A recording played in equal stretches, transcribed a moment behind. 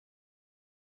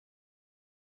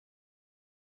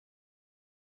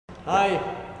Hi,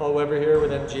 Paul Weber here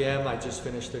with MGM. I just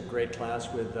finished a great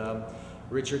class with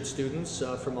Richard students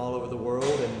from all over the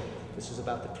world, and this is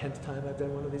about the 10th time I've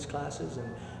done one of these classes,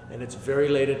 and it's very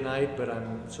late at night, but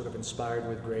I'm sort of inspired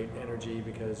with great energy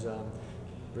because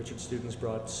Richard students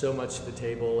brought so much to the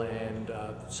table and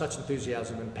such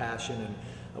enthusiasm and passion, and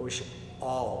I wish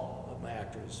all of my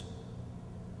actors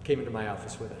came into my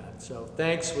office with that. So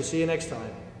thanks, we'll see you next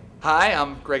time. Hi,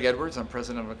 I'm Greg Edwards. I'm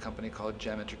president of a company called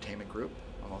GEM Entertainment Group.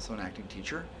 I'm also an acting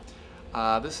teacher.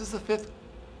 This is the 5th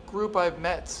group I've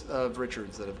met of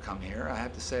Richard's that have come here. I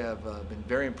have to say I've been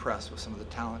very impressed with some of the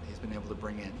talent he's been able to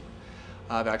bring in.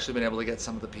 I've actually been able to get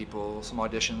some of the people some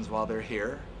auditions while they're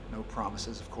here. No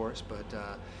promises, of course, but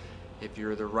if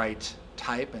you're the right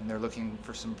type and they're looking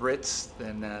for some Brits,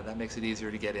 then that makes it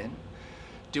easier to get in.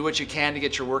 Do what you can to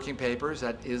get your working papers.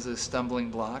 That is a stumbling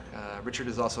block. Richard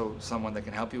is also someone that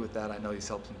can help you with that. I know he's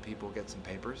helped some people get some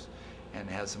papers and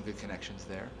has some good connections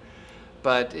there.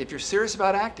 But if you're serious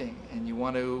about acting and you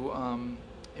want to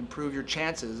improve your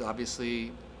chances,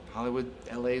 obviously Hollywood,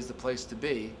 LA is the place to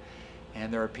be.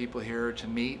 And there are people here to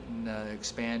meet and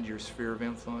expand your sphere of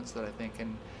influence that I think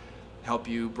can help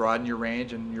you broaden your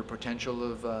range and your potential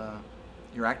of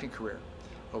your acting career.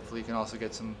 Hopefully you can also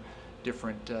get some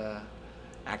different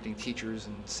acting teachers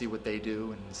and see what they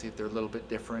do and see if they're a little bit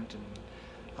different and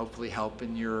hopefully help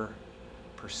in your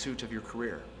pursuit of your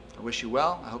career. I wish you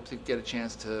well. I hope to get a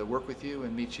chance to work with you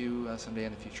and meet you someday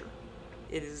in the future.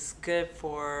 It is good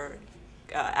for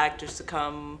actors to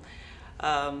come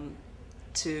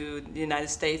to the United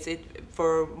States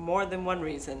for more than one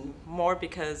reason. More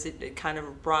because it kind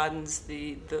of broadens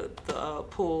the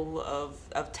pool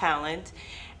of talent,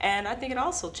 and I think it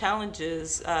also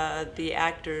challenges the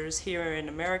actors here in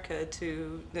America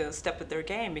to step up their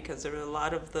game, because there are a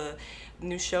lot of the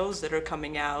new shows that are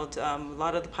coming out. A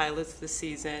lot of the pilots this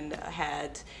season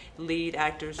had lead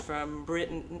actors from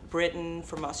Britain,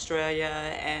 from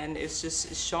Australia, and it's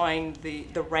just showing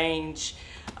the range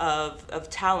of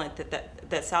talent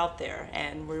that's out there,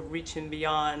 and we're reaching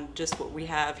beyond just what we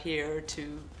have here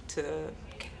to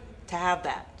have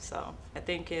that. So I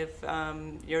think if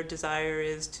your desire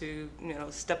is to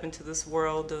step into this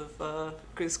world of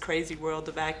this crazy world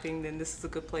of acting, then this is a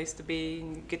good place to be,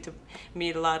 and you get to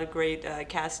meet a lot of great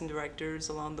casting directors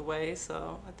along the way.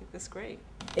 So I think that's great.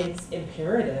 It's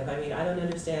imperative. I mean, I don't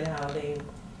understand how they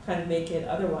kind of make it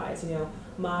otherwise. I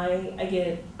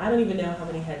don't even know how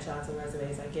many headshots and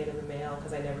resumes I get in the mail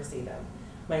because I never see them.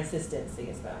 My assistant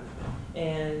sees them.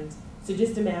 And so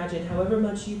just imagine however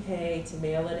much you pay to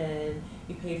mail it in,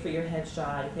 you pay for your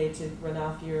headshot, you pay to run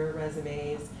off your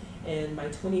resumes, and my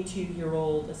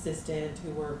 22-year-old assistant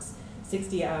who works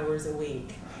 60 hours a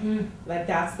week, like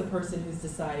that's the person who's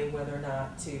deciding whether or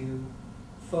not to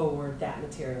forward that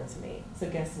material to me. So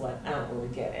guess what? I don't really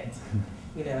get it,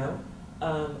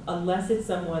 unless it's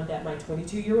someone that my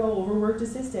 22-year-old overworked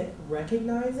assistant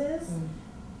recognizes,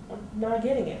 I'm not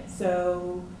getting it.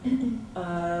 So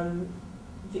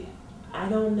I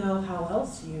don't know how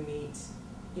else you meet,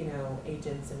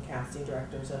 agents and casting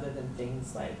directors other than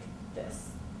things like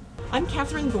this. I'm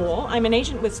Catherine Gould. I'm an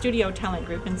agent with Studio Talent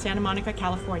Group in Santa Monica,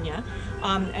 California,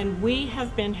 and we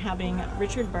have been having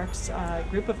Richard Burke's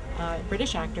group of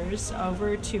British actors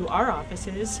over to our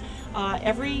offices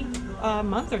every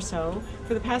month or so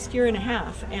for the past year and a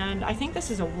half, and I think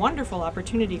this is a wonderful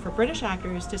opportunity for British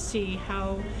actors to see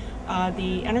how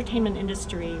the entertainment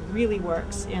industry really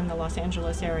works in the Los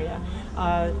Angeles area,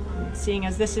 seeing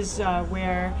as this is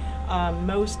where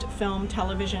most film,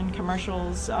 television,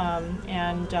 commercials,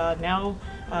 and now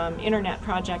internet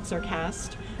projects are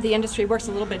cast. The industry works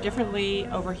a little bit differently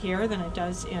over here than it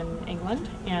does in England,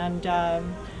 and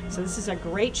so this is a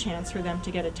great chance for them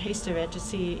to get a taste of it, to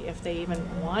see if they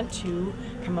even want to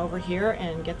come over here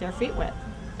and get their feet wet.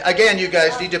 Again, you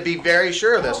guys need to be very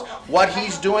sure of this. What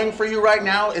he's doing for you right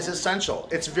now is essential.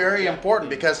 It's very important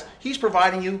because he's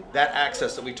providing you that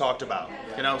access that we talked about.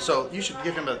 So you should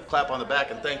give him a clap on the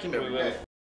back and thank him.